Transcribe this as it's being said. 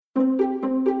Hi,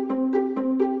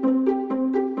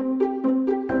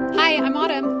 I'm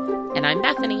Autumn. And I'm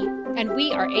Bethany. And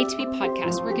we are A2B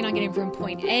Podcast, working on getting from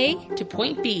point A to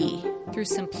point B through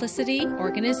simplicity,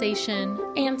 organization,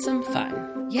 and some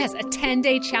fun. Yes, a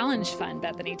 10-day challenge fun,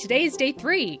 Bethany. Today's day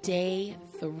 3. Day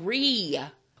 3.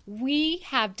 We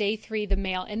have day 3, the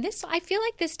mail, and I feel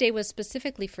like this day was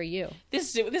specifically for you.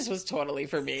 This was totally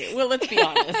for me. Well, let's be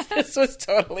honest. This was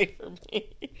totally for me.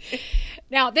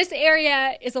 Now, this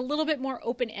area is a little bit more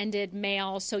open-ended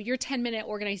mail, so your 10-minute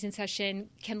organizing session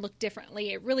can look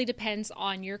differently. It really depends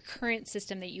on your current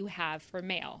system that you have for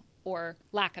mail, or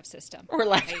lack of system. Or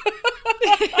lack.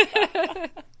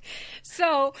 Right?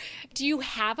 So, do you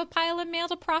have a pile of mail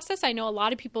to process? I know a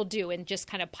lot of people do, and just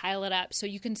kind of pile it up. So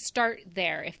you can start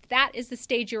there. If that is the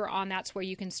stage you're on, that's where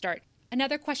you can start.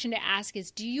 Another question to ask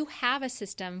is, do you have a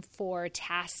system for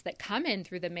tasks that come in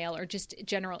through the mail or just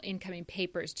general incoming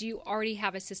papers? Do you already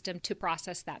have a system to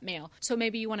process that mail? So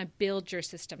maybe you want to build your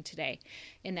system today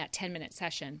in that 10-minute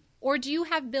session. Or do you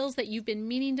have bills that you've been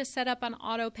meaning to set up on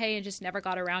auto pay and just never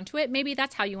got around to it? Maybe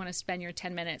that's how you want to spend your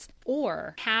 10 minutes.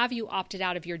 Or have you opted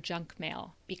out of your junk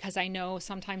mail? Because I know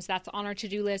sometimes that's on our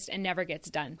to-do list and never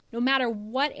gets done. No matter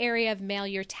what area of mail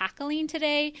you're tackling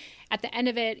today, at the end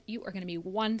of it, you are going to be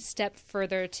one step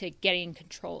further to getting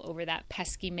control over that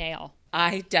pesky mail.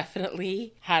 I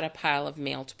definitely had a pile of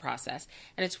mail to process.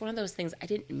 And it's one of those things, I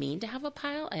didn't mean to have a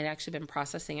pile. I had actually been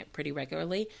processing it pretty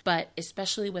regularly. But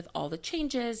especially with all the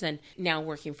changes and now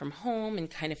working from home and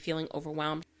kind of feeling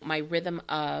overwhelmed, my rhythm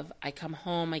of I come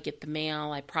home, I get the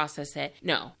mail, I process it.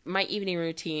 No, my evening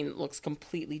routine looks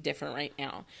completely different right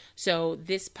now. So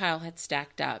this pile had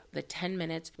stacked up. The 10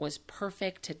 minutes was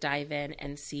perfect to dive in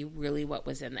and see really what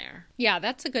was in there. Yeah,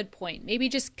 that's a good point. Maybe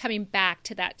just coming back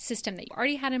to that system that you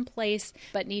already had in place,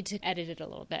 but need to edit it a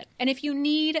little bit. And if you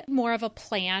need more of a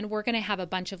plan, we're going to have a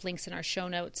bunch of links in our show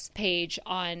notes page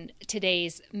on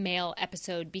today's mail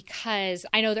episode, because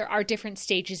I know there are different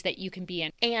stages that you can be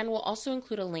in. And we'll also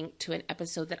include a link to an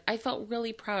episode that I felt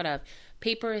really proud of.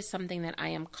 Paper is something that I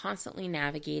am constantly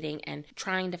navigating and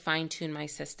trying to fine-tune my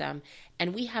system.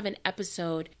 And we have an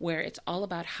episode where it's all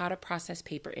about how to process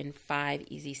paper in 5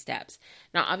 easy steps.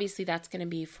 Now, obviously, that's going to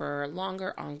be for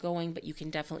longer, ongoing, but you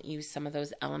can definitely use some of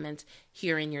those elements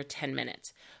here in your 10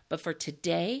 minutes. But for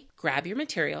today, grab your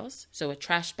materials. So a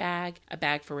trash bag, a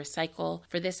bag for recycle.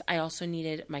 For this, I also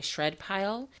needed my shred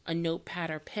pile, a notepad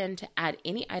or pen to add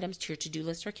any items to your to-do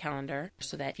list or calendar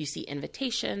so that if you see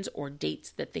invitations or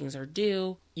dates that things are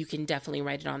due, you can definitely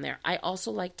write it on there. I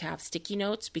also like to have sticky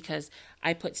notes because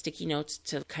I put sticky notes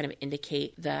to kind of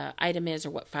indicate the item is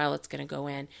or what file it's going to go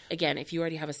in. Again, if you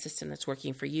already have a system that's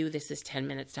working for you, this is 10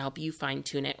 minutes to help you fine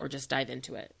tune it or just dive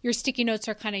into it. Your sticky notes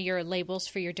are kind of your labels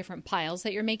for your different piles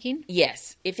that you're making?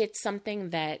 Yes. If it's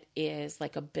something that is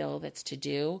like a bill that's to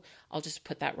do, I'll just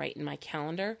put that right in my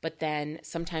calendar. But then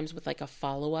sometimes with like a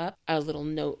follow-up, a little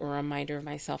note or reminder of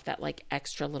myself, that like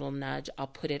extra little nudge, I'll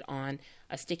put it on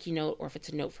a sticky note, or if it's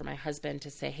a note for my husband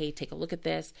to say, hey, take a look at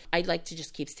this. I'd like to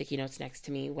just keep sticky notes next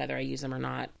to me, whether I use them or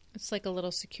not. It's like a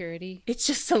little security. It's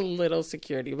just a little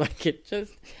security blanket.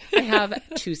 I have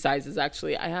 2 sizes,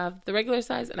 actually. I have the regular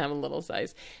size and I have a little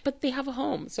size, but they have a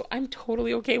home. So I'm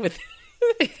totally okay with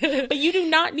it. But you do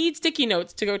not need sticky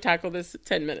notes to go tackle this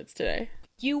 10 minutes today.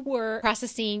 You were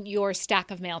processing your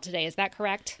stack of mail today, is that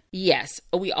correct? Yes.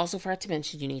 We also forgot to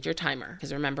mention you need your timer,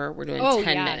 because remember, we're doing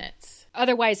 10 minutes.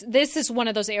 Otherwise, this is one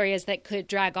of those areas that could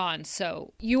drag on.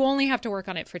 So you only have to work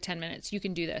on it for 10 minutes. You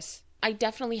can do this. I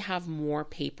definitely have more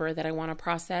paper that I want to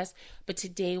process, but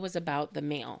today was about the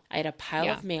mail. I had a pile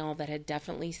of mail that had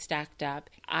definitely stacked up.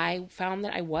 I found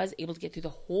that I was able to get through the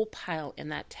whole pile in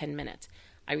that 10 minutes.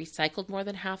 I recycled more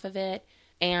than half of it.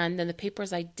 And then the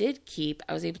papers I did keep,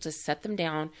 I was able to set them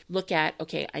down, look at,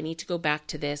 okay, I need to go back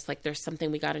to this. Like there's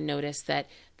something we got to notice that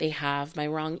they have my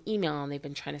wrong email and they've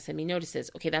been trying to send me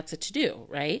notices. Okay, that's a to-do,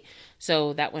 right?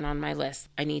 So that went on my list.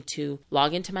 I need to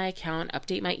log into my account,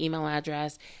 update my email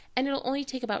address, and it'll only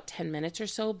take about 10 minutes or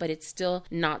so, but it's still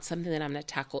not something that I'm going to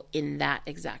tackle in that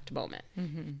exact moment.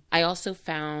 Mm-hmm. I also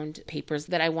found papers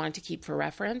that I wanted to keep for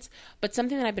reference, but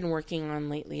something that I've been working on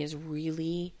lately is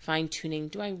really fine-tuning.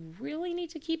 Do I really need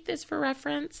to keep this for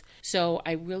reference? So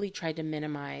I really tried to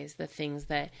minimize the things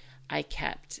that I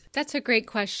kept. That's a great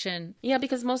question. Yeah,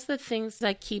 because most of the things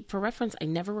I keep for reference, I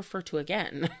never refer to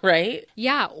again, right?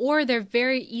 Yeah, or they're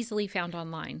very easily found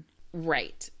online.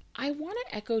 Right. I want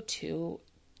to echo too,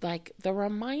 like the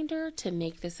reminder to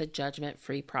make this a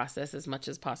judgment-free process as much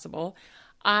as possible.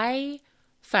 I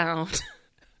found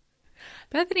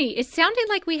Bethany, it sounded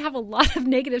like we have a lot of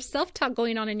negative self-talk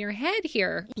going on in your head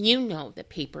here. You know that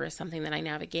paper is something that I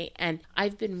navigate, and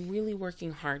I've been really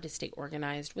working hard to stay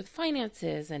organized with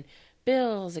finances and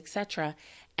bills, etc.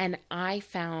 And I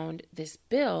found this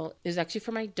bill. It was actually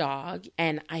for my dog,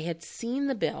 and I had seen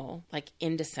the bill like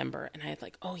in December, and I had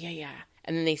like, oh yeah.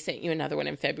 And then they sent you another one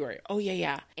in February. Oh,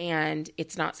 yeah. And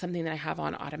it's not something that I have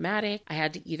on automatic. I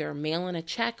had to either mail in a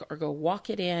check or go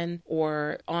walk it in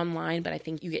or online, but I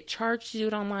think you get charged to do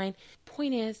it online.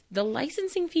 Point is, the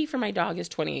licensing fee for my dog is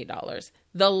 $28.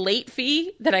 The late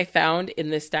fee that I found in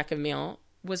this stack of mail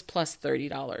was plus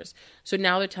 $30. So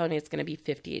now they're telling me it's going to be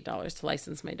 $58 to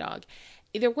license my dog.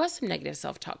 There was some negative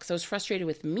self-talk. So I was frustrated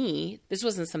with me. This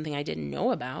wasn't something I didn't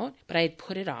know about, but I had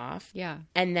put it off. Yeah.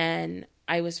 And then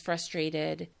I was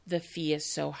frustrated. The fee is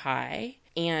so high.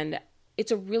 And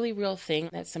it's a really real thing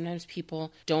that sometimes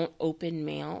people don't open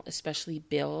mail, especially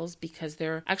bills, because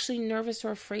they're actually nervous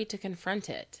or afraid to confront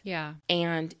it. Yeah.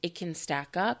 And it can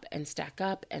stack up and stack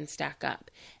up and stack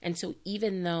up. And so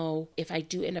even though if I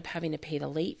do end up having to pay the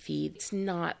late fee, it's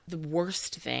not the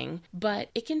worst thing, but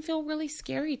it can feel really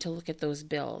scary to look at those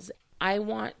bills. I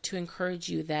want to encourage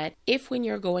you that if when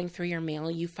you're going through your mail,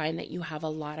 you find that you have a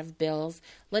lot of bills,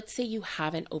 let's say you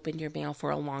haven't opened your mail for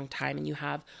a long time and you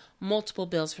have multiple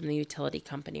bills from the utility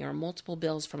company or multiple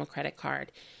bills from a credit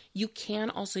card, you can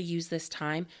also use this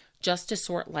time just to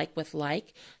sort like with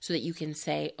like so that you can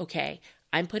say, okay,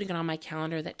 I'm putting it on my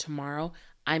calendar that tomorrow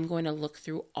I'm going to look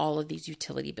through all of these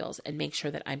utility bills and make sure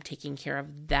that I'm taking care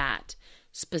of that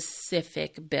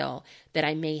specific bill, that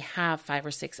I may have 5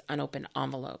 or 6 unopened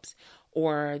envelopes,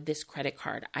 or this credit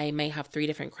card. I may have 3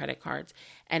 different credit cards,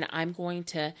 and I'm going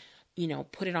to,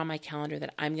 put it on my calendar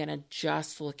that I'm going to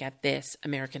just look at this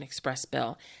American Express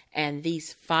bill. And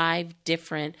these 5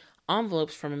 different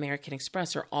envelopes from American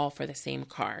Express are all for the same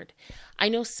card. I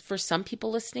know for some people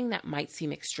listening, that might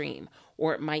seem extreme,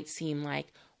 or it might seem like,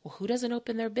 well, who doesn't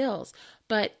open their bills?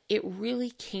 But it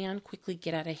really can quickly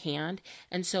get out of hand.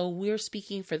 And so we're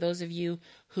speaking for those of you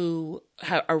who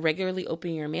are regularly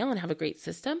opening your mail and have a great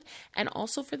system, and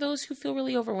also for those who feel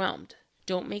really overwhelmed.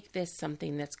 Don't make this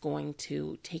something that's going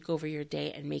to take over your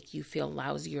day and make you feel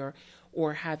lousier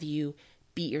or have you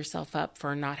beat yourself up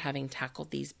for not having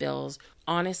tackled these bills.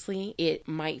 Honestly, it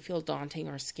might feel daunting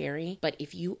or scary, but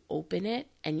if you open it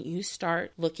and you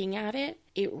start looking at it,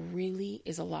 it really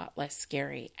is a lot less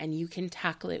scary, and you can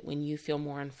tackle it when you feel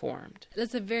more informed.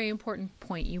 That's a very important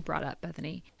point you brought up,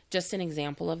 Bethany. Just an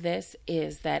example of this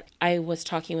is that I was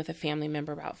talking with a family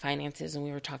member about finances, and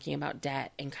we were talking about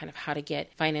debt and kind of how to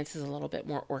get finances a little bit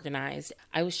more organized.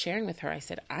 I was sharing with her, I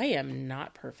said, I am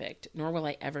not perfect, nor will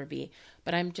I ever be,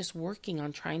 but I'm just working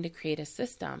on trying to create a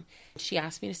system. She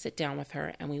asked me to sit down with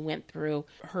her, and we went through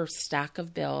her stack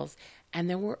of bills, and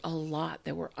there were a lot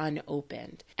that were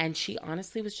unopened. And she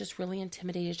honestly was just really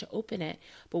intimidated to open it.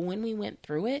 But when we went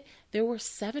through it, there were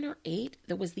 7 or 8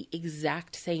 that was the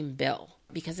exact same bill.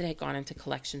 Because it had gone into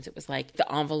collections, it was like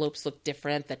the envelopes looked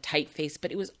different, the typeface,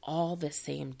 but it was all the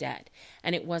same debt.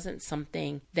 And it wasn't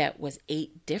something that was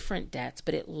 8 different debts,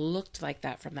 but it looked like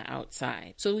that from the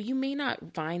outside. So you may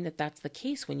not find that that's the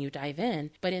case when you dive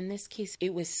in, but in this case,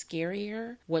 it was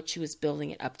scarier what she was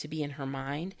building it up to be in her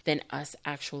mind than us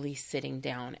actually sitting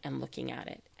down and looking at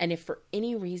it. And if for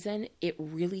any reason it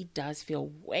really does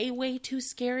feel way, way too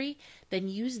scary, then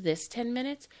use this 10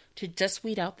 minutes to just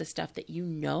weed out the stuff that you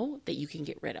know that you can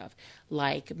get rid of,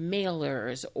 like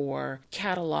mailers or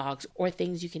catalogs or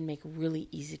things you can make really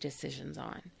easy decisions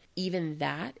on. Even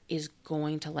that is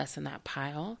going to lessen that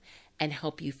pile and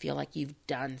help you feel like you've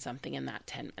done something in that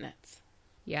 10 minutes.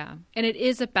 Yeah. And it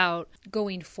is about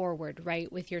going forward,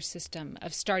 right, with your system,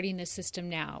 of starting the system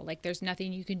now. Like there's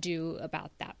nothing you can do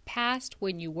about that past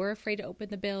when you were afraid to open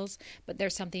the bills, but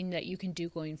there's something that you can do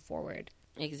going forward.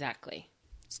 Exactly.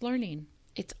 It's learning.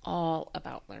 It's all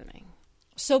about learning.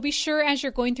 So be sure as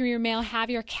you're going through your mail, have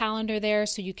your calendar there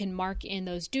so you can mark in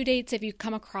those due dates if you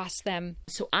come across them.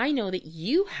 So I know that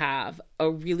you have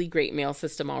a really great mail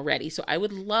system already. So I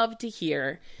would love to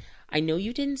hear. I know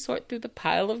you didn't sort through the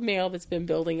pile of mail that's been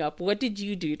building up. What did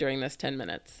you do during this 10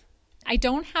 minutes? I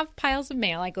don't have piles of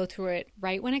mail. I go through it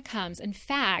right when it comes. In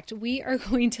fact, we are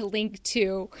going to link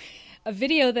to a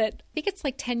video that I think it's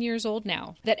like 10 years old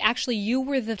now, that actually you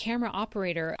were the camera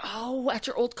operator. Oh, at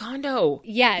your old condo.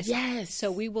 Yes. Yes.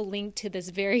 So we will link to this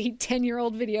very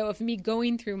 10-year-old video of me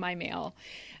going through my mail,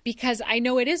 because I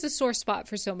know it is a sore spot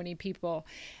for so many people.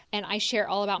 And I share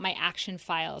all about my action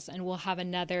files, and we'll have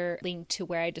another link to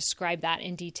where I describe that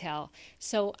in detail.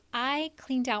 So I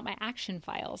cleaned out my action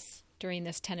files. during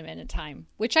this 10-minute time,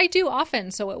 which I do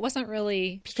often. So it wasn't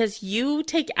really... Because you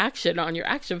take action on your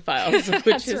action files,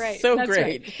 which is right. So That's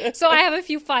great. Right. So I have a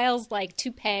few files like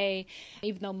to pay,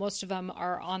 even though most of them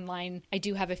are online. I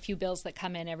do have a few bills that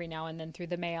come in every now and then through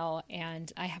the mail.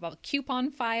 And I have a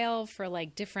coupon file for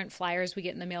like different flyers we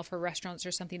get in the mail for restaurants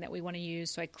or something that we want to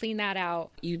use. So I clean that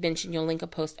out. You mentioned you'll link a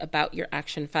post about your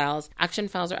action files. Action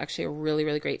files are actually a really,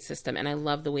 really great system. And I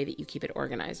love the way that you keep it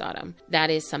organized, Autumn.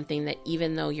 That is something that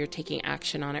even though you're taking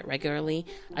action on it regularly,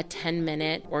 a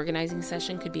 10-minute organizing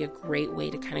session could be a great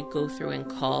way to kind of go through and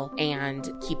cull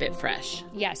and keep it fresh.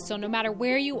 Yes. So no matter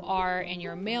where you are in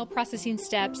your mail processing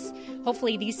steps,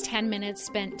 hopefully these 10 minutes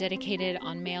spent dedicated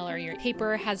on mail or your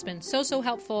paper has been so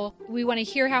helpful. We want to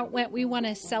hear how it went. We want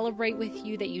to celebrate with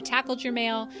you that you tackled your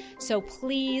mail. So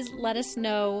please let us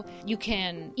know. You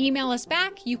can email us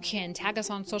back. You can tag us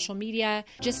on social media.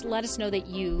 Just let us know that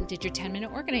you did your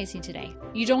 10-minute organizing today.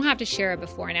 You don't have to share a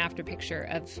before and after picture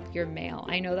of your mail.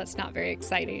 I know that's not very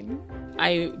exciting.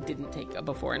 I didn't take a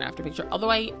before and after picture, although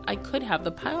I could have.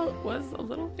 The pile was a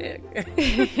little big.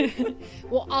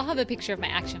 Well, I'll have a picture of my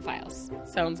action files.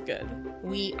 Sounds good.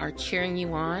 We are cheering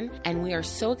you on, and we are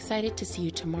so excited to see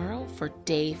you tomorrow for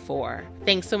day 4.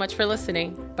 Thanks so much for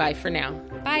listening. Bye for now.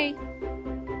 Bye.